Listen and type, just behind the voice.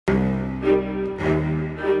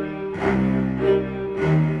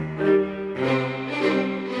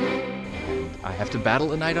to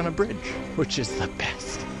battle a night on a bridge, which is the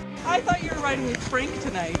best. I thought you were riding with Frank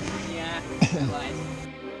tonight. Yeah, I lied.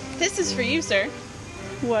 This is for you, sir.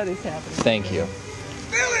 What is happening? Thank you.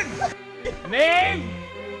 Name?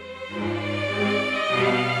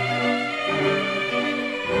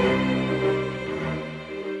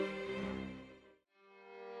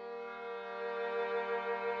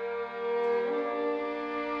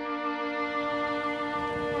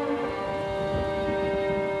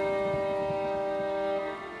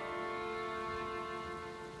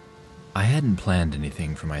 I hadn't planned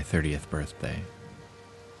anything for my 30th birthday.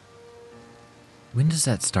 When does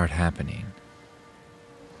that start happening?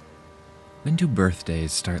 When do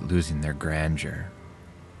birthdays start losing their grandeur?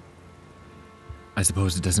 I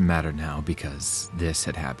suppose it doesn't matter now because this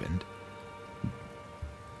had happened.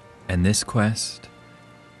 And this quest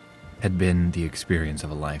had been the experience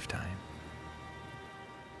of a lifetime.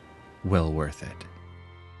 Well worth it.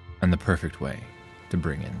 And the perfect way to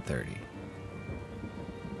bring in 30.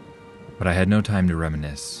 But I had no time to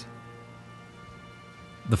reminisce.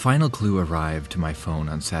 The final clue arrived to my phone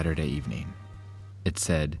on Saturday evening. It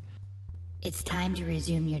said, "It's time to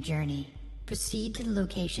resume your journey. Proceed to the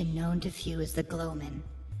location known to few as the Glowman.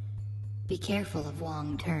 Be careful of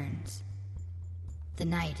wrong turns. The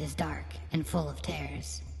night is dark and full of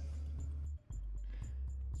terrors."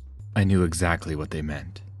 I knew exactly what they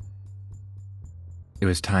meant. It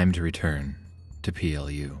was time to return to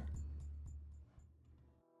PLU.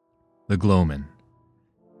 The Glowman.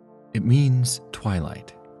 It means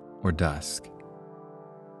twilight or dusk.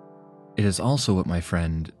 It is also what my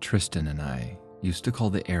friend Tristan and I used to call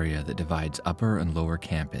the area that divides upper and lower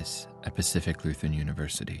campus at Pacific Lutheran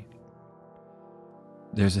University.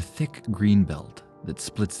 There's a thick green belt that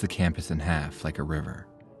splits the campus in half like a river.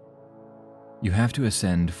 You have to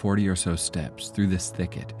ascend 40 or so steps through this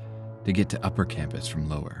thicket to get to upper campus from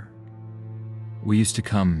lower. We used to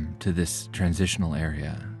come to this transitional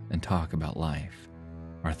area and talk about life,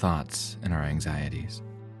 our thoughts, and our anxieties.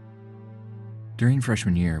 During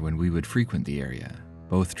freshman year, when we would frequent the area,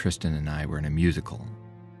 both Tristan and I were in a musical,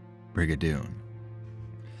 Brigadoon.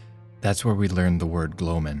 That's where we learned the word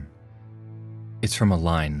Glowman. It's from a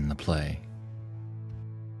line in the play.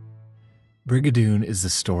 Brigadoon is the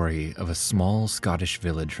story of a small Scottish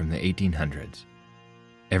village from the 1800s.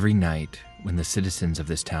 Every night, when the citizens of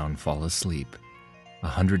this town fall asleep,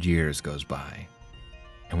 100 years goes by.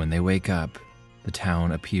 And when they wake up, the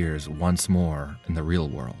town appears once more in the real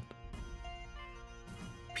world.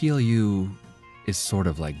 PLU is sort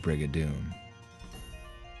of like Brigadoon.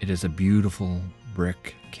 It is a beautiful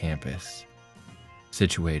brick campus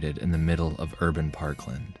situated in the middle of urban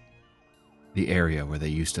Parkland, the area where they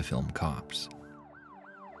used to film Cops.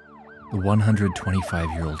 The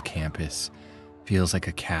 125-year-old campus feels like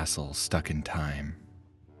a castle stuck in time.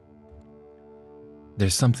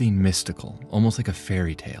 There's something mystical, almost like a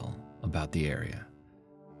fairy tale, about the area.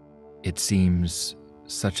 It seems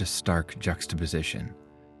such a stark juxtaposition.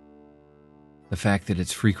 The fact that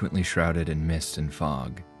it's frequently shrouded in mist and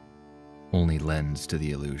fog only lends to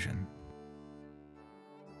the illusion.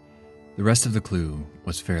 The rest of the clue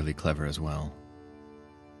was fairly clever as well.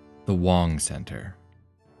 The Wong Center.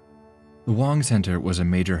 The Wong Center was a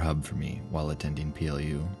major hub for me while attending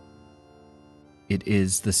PLU. It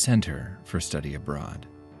is the Center for Study Abroad.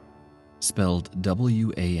 Spelled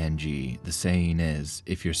W-A-N-G, the saying is,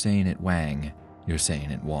 if you're saying it Wang, you're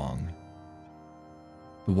saying it Wong.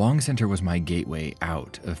 The Wong Center was my gateway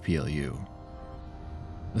out of PLU,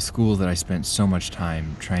 the school that I spent so much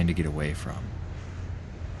time trying to get away from.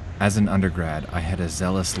 As an undergrad, I had a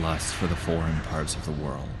zealous lust for the foreign parts of the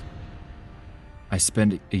world. I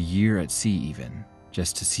spent a year at sea even,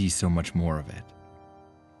 just to see so much more of it.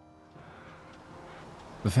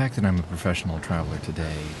 The fact that I'm a professional traveler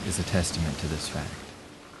today is a testament to this fact.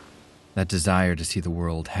 That desire to see the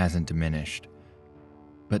world hasn't diminished.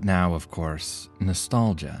 But now, of course,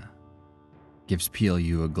 nostalgia gives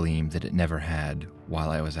PLU a gleam that it never had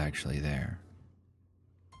while I was actually there.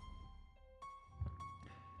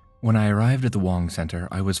 When I arrived at the Wong Center,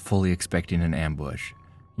 I was fully expecting an ambush,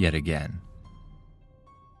 yet again.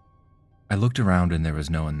 I looked around and there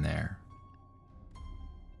was no one there.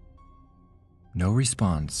 No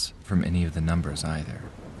response from any of the numbers either.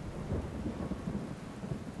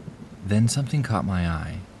 Then something caught my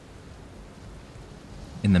eye.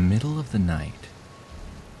 In the middle of the night,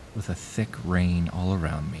 with a thick rain all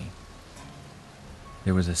around me,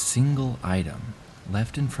 there was a single item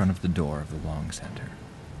left in front of the door of the Wong Center.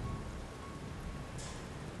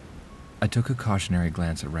 I took a cautionary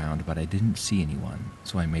glance around, but I didn't see anyone,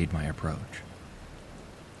 so I made my approach.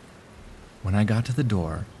 When I got to the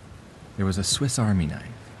door, there was a Swiss Army knife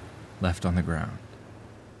left on the ground,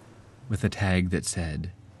 with a tag that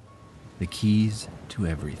said, "The keys to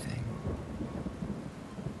everything."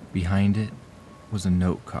 Behind it was a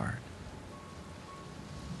note card.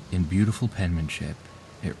 In beautiful penmanship,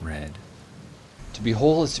 it read, To be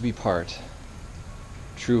whole is to be part.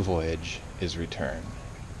 True voyage is return.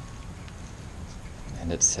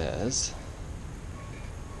 And it says,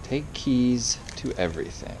 take keys to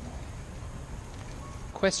everything.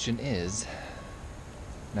 Question is,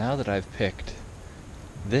 now that I've picked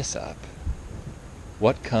this up,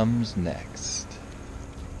 what comes next?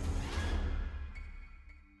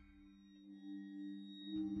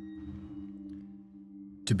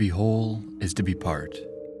 To be whole is to be part.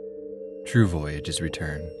 True voyage is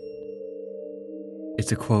return.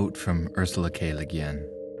 It's a quote from Ursula K. Le Guin,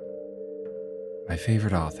 my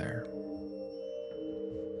favorite author.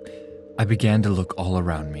 I began to look all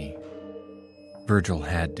around me. Virgil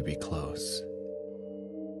had to be close.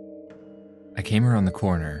 I came around the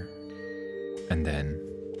corner, and then...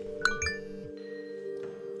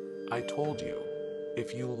 I told you,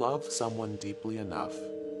 if you love someone deeply enough,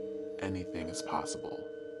 anything is possible,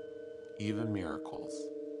 even miracles.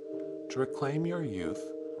 To reclaim your youth,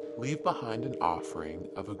 leave behind an offering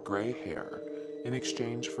of a gray hair in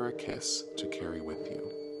exchange for a kiss to carry with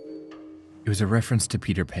you. It was a reference to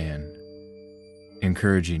Peter Pan,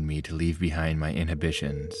 encouraging me to leave behind my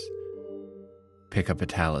inhibitions, pick up a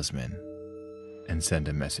talisman, and send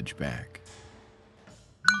a message back.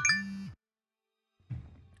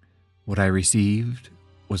 What I received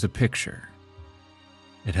was a picture.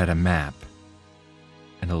 It had a map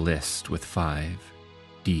and a list with 5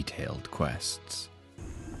 detailed quests.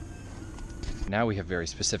 Now we have very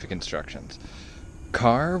specific instructions.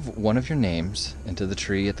 Carve one of your names into the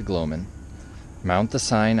tree at the Gloamin. Mount the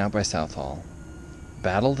sign out by South Hall.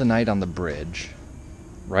 Battle the knight on the bridge.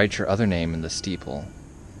 Write your other name in the steeple.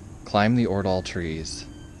 Climb the Ordal trees.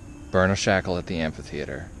 Burn a shackle at the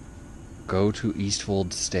amphitheater. Go to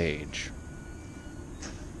Eastfold stage.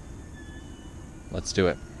 Let's do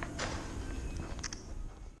it.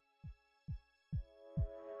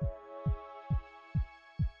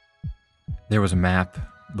 There was a map,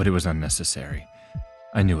 but it was unnecessary.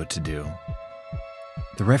 I knew what to do.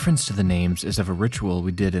 The reference to the names is of a ritual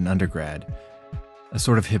we did in undergrad, a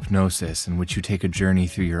sort of hypnosis in which you take a journey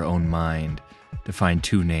through your own mind to find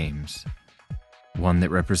 2 names, one that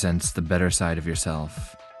represents the better side of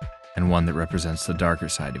yourself, and one that represents the darker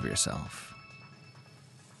side of yourself.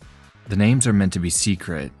 The names are meant to be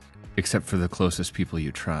secret, except for the closest people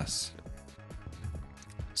you trust.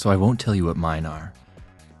 So I won't tell you what mine are,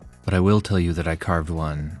 but I will tell you that I carved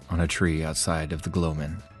one on a tree outside of the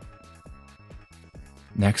Gloamin.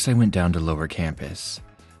 Next, I went down to Lower Campus.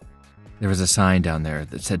 There was a sign down there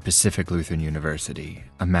that said Pacific Lutheran University,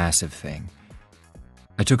 a massive thing.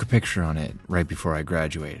 I took a picture on it right before I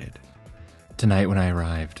graduated. Tonight when I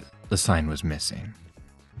arrived, the sign was missing.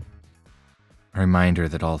 A reminder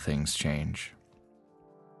that all things change.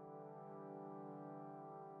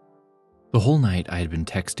 The whole night I had been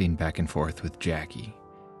texting back and forth with Jackie.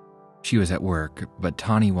 She was at work, but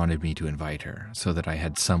Tawny wanted me to invite her so that I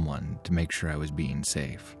had someone to make sure I was being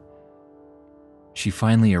safe. She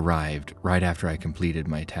finally arrived right after I completed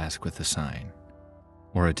my task with the sign,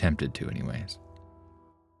 or attempted to anyways,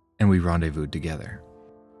 and we rendezvoused together,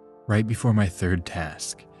 right before my 3rd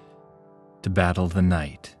task, to battle the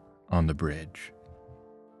knight on the bridge.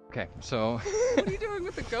 Okay, so... What are you doing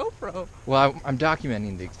with the GoPro? Well, I'm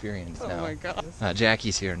documenting the experience now. Oh my god.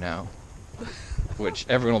 Jackie's here now, which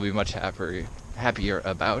everyone will be much happier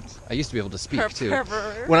about. I used to be able to speak, too,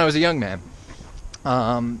 when I was a young man.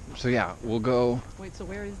 So yeah, we'll go... Wait, so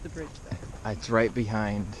where is the bridge then? It's right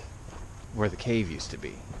behind where the cave used to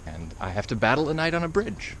be. And I have to battle a knight on a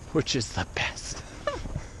bridge, which is the best.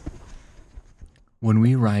 When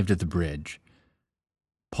we arrived at the bridge,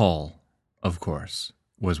 Paul, of course,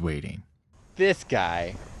 was waiting. This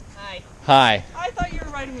guy. Hi. Hi. I thought you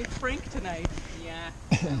were riding with Frank tonight. Yeah,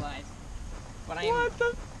 I lied. But I am, What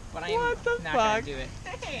the not fuck? gonna do it.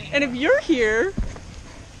 And if you're here,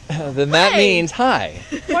 Then that means hi.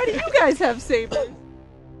 why do you guys have sabers?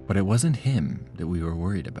 But it wasn't him that we were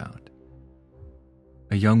worried about.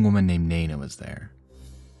 A young woman named Naina was there,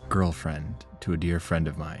 girlfriend to a dear friend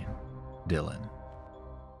of mine, Dylan.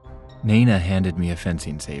 Naina handed me a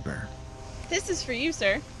fencing saber. This is for you,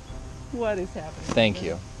 sir. What is happening? Thank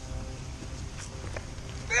you.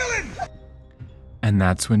 And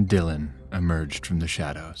that's when Dylan emerged from the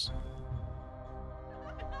shadows.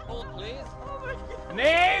 Hold, please.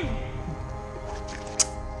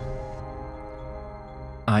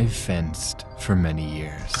 I've fenced for many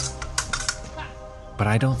years, but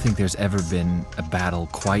I don't think there's ever been a battle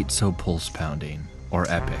quite so pulse-pounding or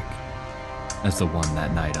epic as the one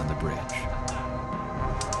that night on the bridge.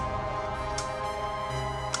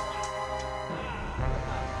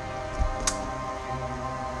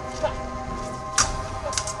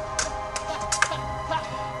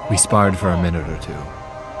 We sparred for a minute or two,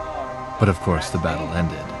 but of course the battle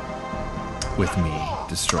ended with me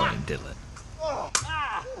destroying Dylan.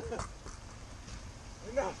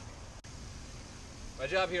 My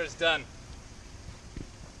job here is done.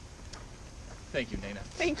 Thank you, Nana.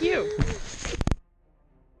 Thank you.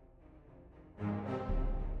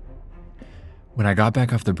 When I got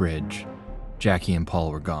back off the bridge, Jackie and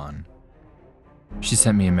Paul were gone. She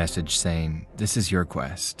sent me a message saying, "This is your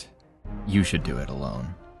quest. You should do it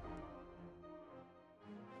alone."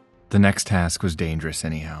 The next task was dangerous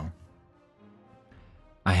anyhow.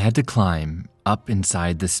 I had to climb up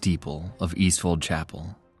inside the steeple of Eastwold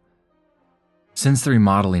Chapel. Since the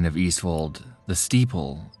remodeling of Eastwold, the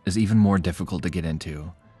steeple is even more difficult to get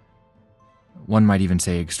into. One might even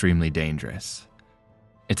say extremely dangerous.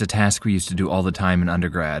 It's a task we used to do all the time in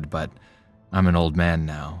undergrad, but I'm an old man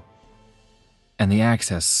now. And the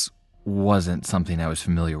access wasn't something I was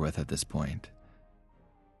familiar with at this point.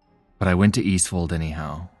 But I went to Eastwold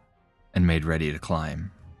anyhow, and made ready to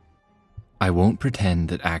climb. I won't pretend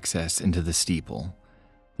that access into the steeple,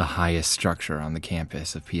 the highest structure on the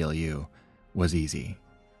campus of PLU, was easy.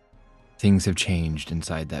 Things have changed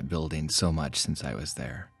inside that building so much since I was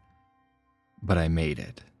there. But I made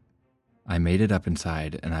it. I made it up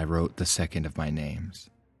inside, and I wrote the second of my names.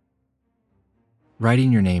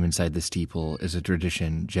 Writing your name inside the steeple is a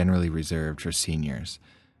tradition generally reserved for seniors,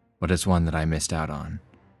 but it's one that I missed out on,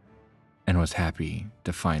 and was happy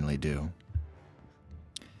to finally do.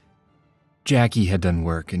 Jackie had done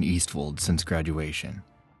work in Eastwold since graduation,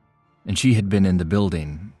 and she had been in the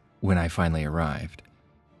building when I finally arrived.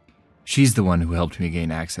 She's the one who helped me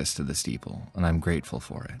gain access to the steeple, and I'm grateful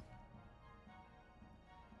for it.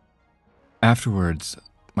 Afterwards,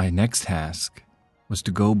 my next task was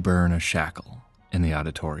to go burn a shackle in the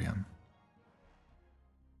auditorium.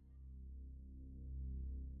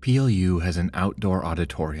 PLU has an outdoor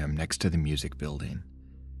auditorium next to the music building.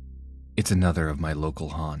 It's another of my local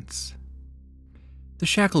haunts. The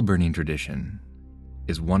shackle burning tradition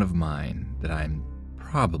is one of mine that I'm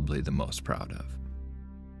probably the most proud of.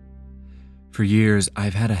 For years,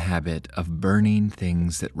 I've had a habit of burning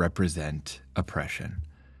things that represent oppression.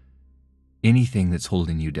 Anything that's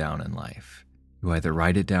holding you down in life. You either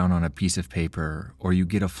write it down on a piece of paper or you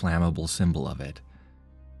get a flammable symbol of it,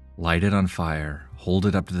 light it on fire, hold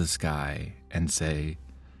it up to the sky, and say,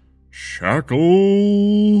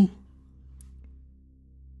 "Shackle!"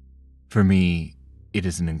 For me, it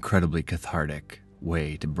is an incredibly cathartic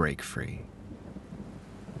way to break free.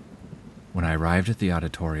 When I arrived at the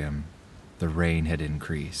auditorium, the rain had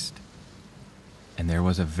increased, and there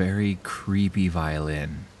was a very creepy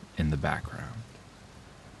violin in the background.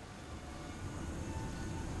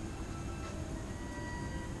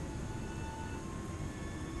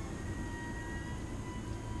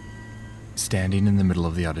 Standing in the middle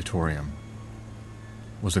of the auditorium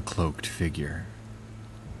was a cloaked figure.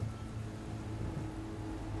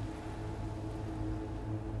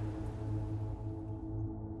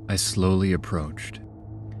 I slowly approached.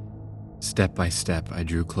 Step by step, I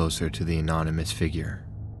drew closer to the anonymous figure,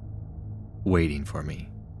 waiting for me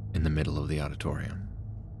in the middle of the auditorium.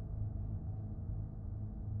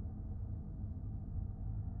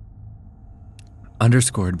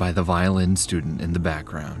 Underscored by the violin student in the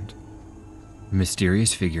background, the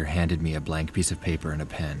mysterious figure handed me a blank piece of paper and a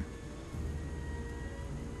pen.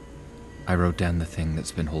 I wrote down the thing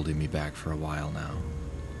that's been holding me back for a while now.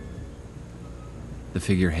 The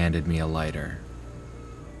figure handed me a lighter,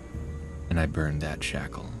 and I burned that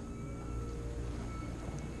shackle.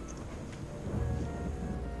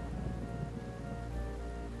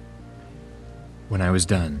 When I was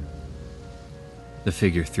done, the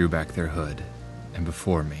figure threw back their hood, and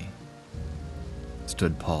before me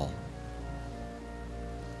stood Paul.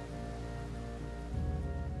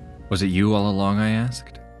 "Was it you all along?" I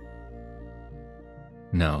asked.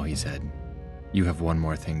 "No," he said. "You have one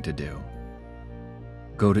more thing to do.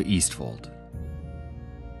 Go to Eastwold."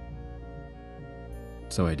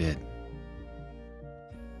 So I did.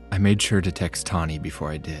 I made sure to text Tawny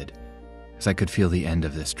before I did, as I could feel the end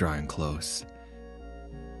of this drawing close.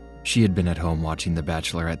 She had been at home watching The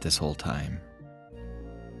Bachelorette this whole time.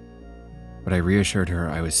 But I reassured her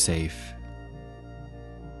I was safe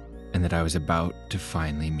and that I was about to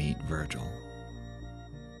finally meet Virgil.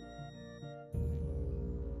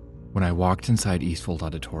 When I walked inside Eastwold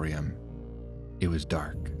Auditorium, it was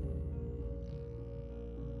dark.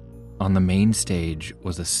 On the main stage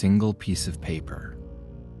was a single piece of paper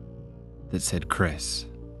that said, "Chris,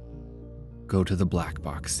 go to the Black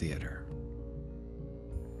Box Theater."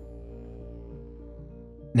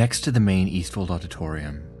 Next to the main Eastfold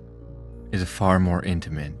Auditorium is a far more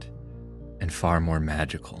intimate and far more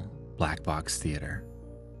magical Black Box Theater.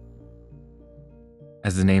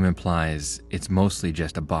 As the name implies, it's mostly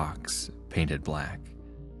just a box painted black.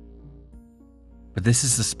 But this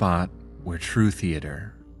is the spot where true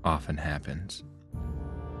theater often happens.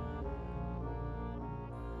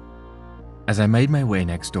 As I made my way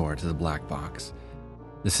next door to the Black Box,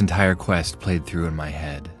 this entire quest played through in my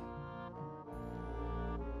head.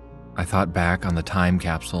 I thought back on the time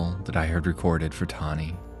capsule that I heard recorded for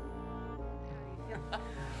Tawny.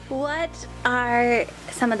 What are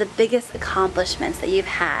some of the biggest accomplishments that you've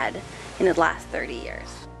had in the last 30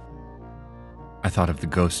 years? I thought of the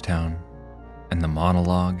ghost town, and the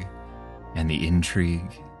monologue, and the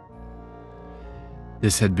intrigue.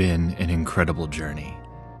 This had been an incredible journey.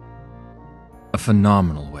 A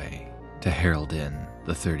phenomenal way to herald in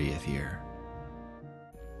the 30th year.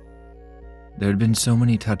 There had been so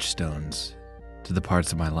many touchstones to the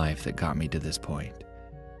parts of my life that got me to this point.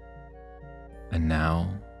 And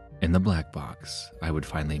now, in the Black Box, I would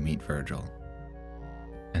finally meet Virgil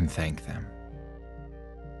and thank them.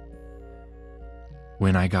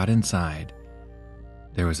 When I got inside,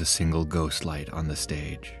 there was a single ghost light on the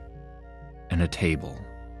stage and a table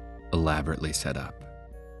elaborately set up.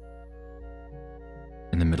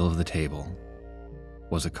 In the middle of the table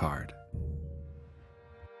was a card.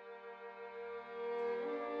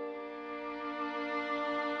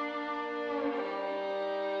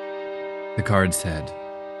 The card said,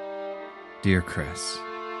 "Dear Chris,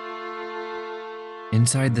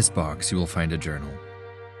 inside this box you will find a journal.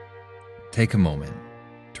 Take a moment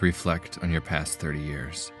to reflect on your past 30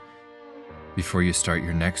 years before you start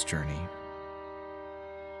your next journey.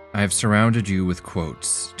 I have surrounded you with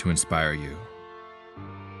quotes to inspire you.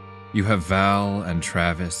 You have Val and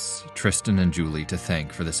Travis, Tristan and Julie to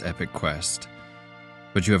thank for this epic quest,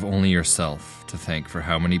 but you have only yourself to thank for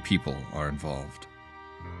how many people are involved.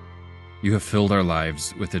 You have filled our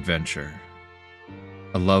lives with adventure,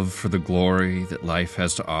 a love for the glory that life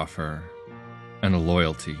has to offer, and a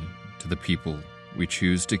loyalty to the people we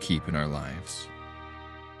choose to keep in our lives.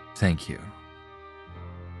 Thank you.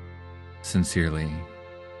 Sincerely,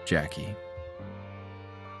 Jackie."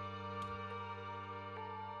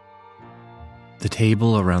 The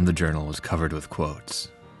table around the journal was covered with quotes.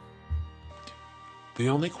 The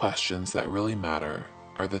only questions that really matter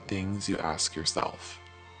are the things you ask yourself.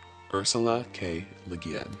 Ursula K. Le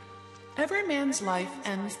Guin. Every man's life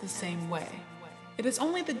ends the same way. It is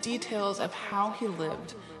only the details of how he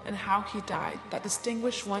lived and how he died that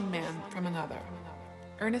distinguish one man from another.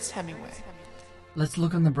 Ernest Hemingway. Let's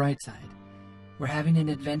look on the bright side. We're having an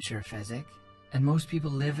adventure, Fezzik, and most people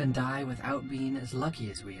live and die without being as lucky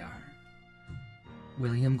as we are.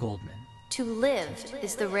 William Goldman. To live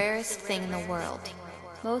is the rarest thing in the world.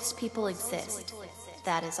 Most people exist.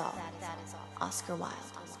 That is all. Oscar Wilde.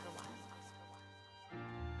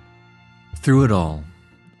 Through it all,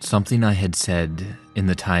 something I had said in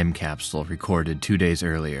the time capsule recorded 2 days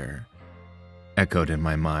earlier echoed in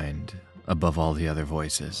my mind above all the other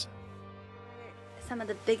voices. Some of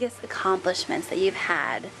the biggest accomplishments that you've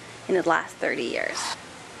had in the last 30 years?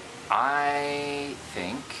 I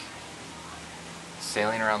think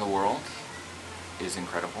sailing around the world is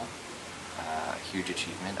incredible. A huge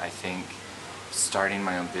achievement. I think starting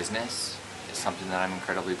my own business is something that I'm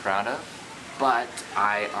incredibly proud of. But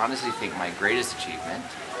I honestly think my greatest achievement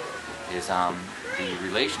is the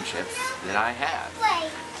relationships that I have.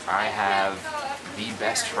 I have the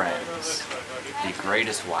best friends, the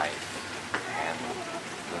greatest wife, and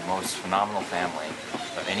the most phenomenal family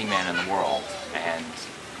of any man in the world. And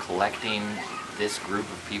collecting this group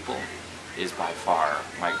of people is by far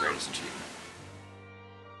my greatest achievement.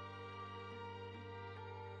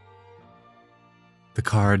 The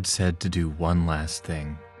card said to do one last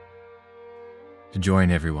thing. To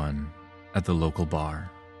join everyone at the local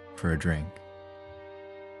bar for a drink.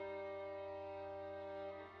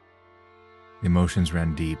 The emotions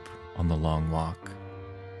ran deep on the long walk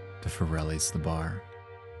to Forelli's, the bar.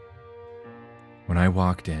 When I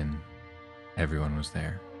walked in, everyone was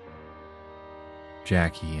there.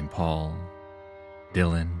 Jackie and Paul,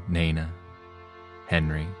 Dylan, Nana,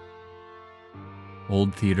 Henry,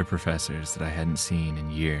 old theater professors that I hadn't seen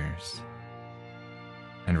in years.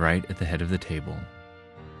 And right at the head of the table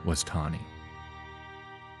was Tawny.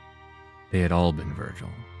 They had all been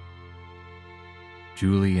Virgil.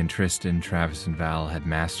 Julie and Tristan, Travis and Val had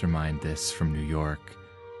masterminded this from New York,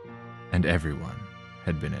 and everyone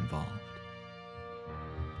had been involved.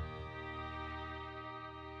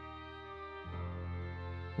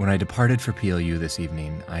 When I departed for PLU this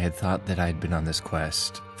evening, I had thought that I had been on this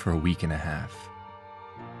quest for a week and a half.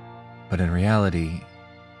 But in reality,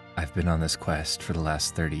 I've been on this quest for the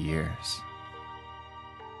last 30 years.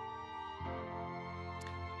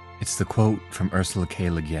 It's the quote from Ursula K.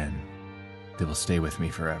 Le Guin that will stay with me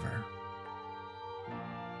forever.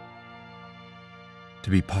 To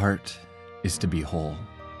be part is to be whole.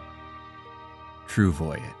 True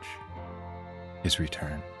voyage is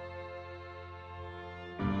return.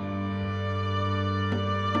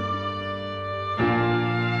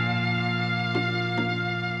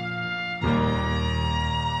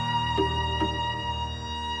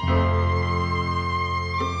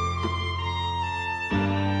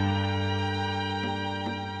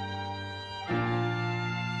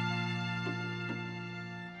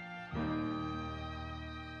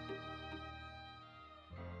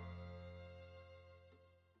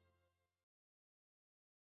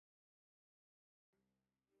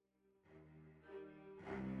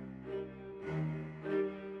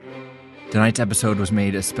 Tonight's episode was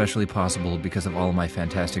made especially possible because of all my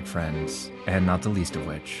fantastic friends, and not the least of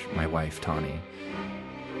which, my wife, Tawny.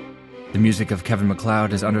 The music of Kevin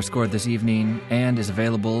MacLeod is underscored this evening and is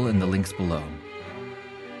available in the links below.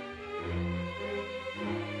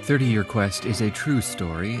 30 Year Quest is a true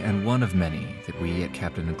story and one of many that we at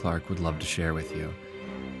Captain and Clark would love to share with you.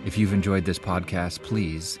 If you've enjoyed this podcast,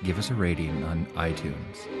 please give us a rating on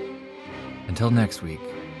iTunes. Until next week,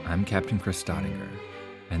 I'm Captain Chris Stottinger,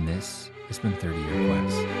 and this has been 30 Year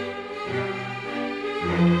Quest.